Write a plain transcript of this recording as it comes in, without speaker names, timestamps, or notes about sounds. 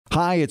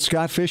Hi, it's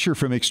Scott Fisher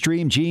from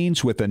Extreme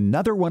Genes with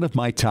another one of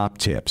my top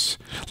tips.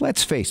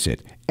 Let's face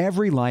it,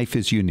 every life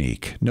is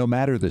unique, no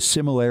matter the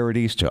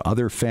similarities to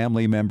other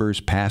family members,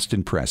 past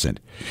and present.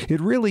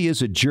 It really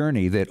is a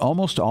journey that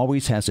almost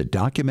always has a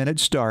documented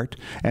start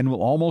and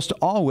will almost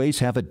always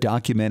have a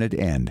documented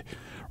end.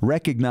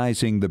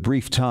 Recognizing the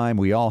brief time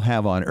we all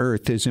have on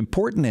Earth is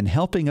important in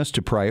helping us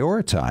to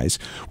prioritize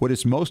what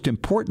is most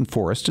important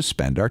for us to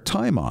spend our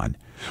time on.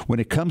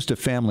 When it comes to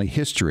family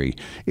history,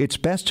 it's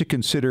best to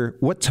consider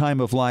what time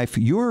of life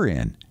you're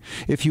in.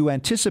 If you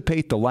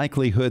anticipate the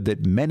likelihood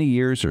that many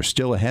years are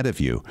still ahead of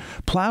you,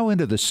 plow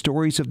into the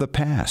stories of the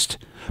past.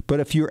 But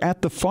if you're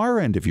at the far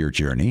end of your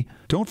journey,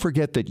 don't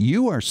forget that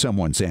you are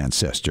someone's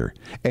ancestor,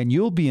 and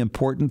you'll be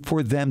important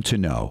for them to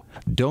know.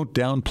 Don't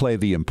downplay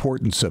the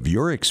importance of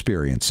your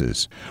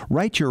experiences.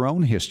 Write your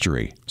own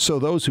history, so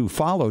those who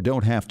follow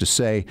don't have to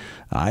say,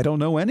 "I don't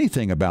know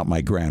anything about my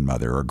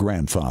grandmother or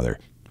grandfather."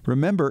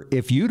 Remember,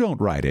 if you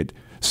don't write it,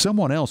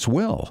 someone else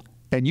will,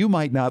 and you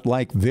might not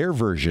like their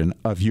version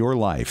of your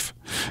life.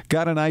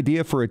 Got an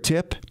idea for a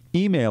tip?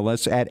 Email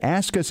us at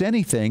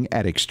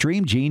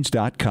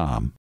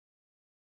askusanything@extremegenes.com.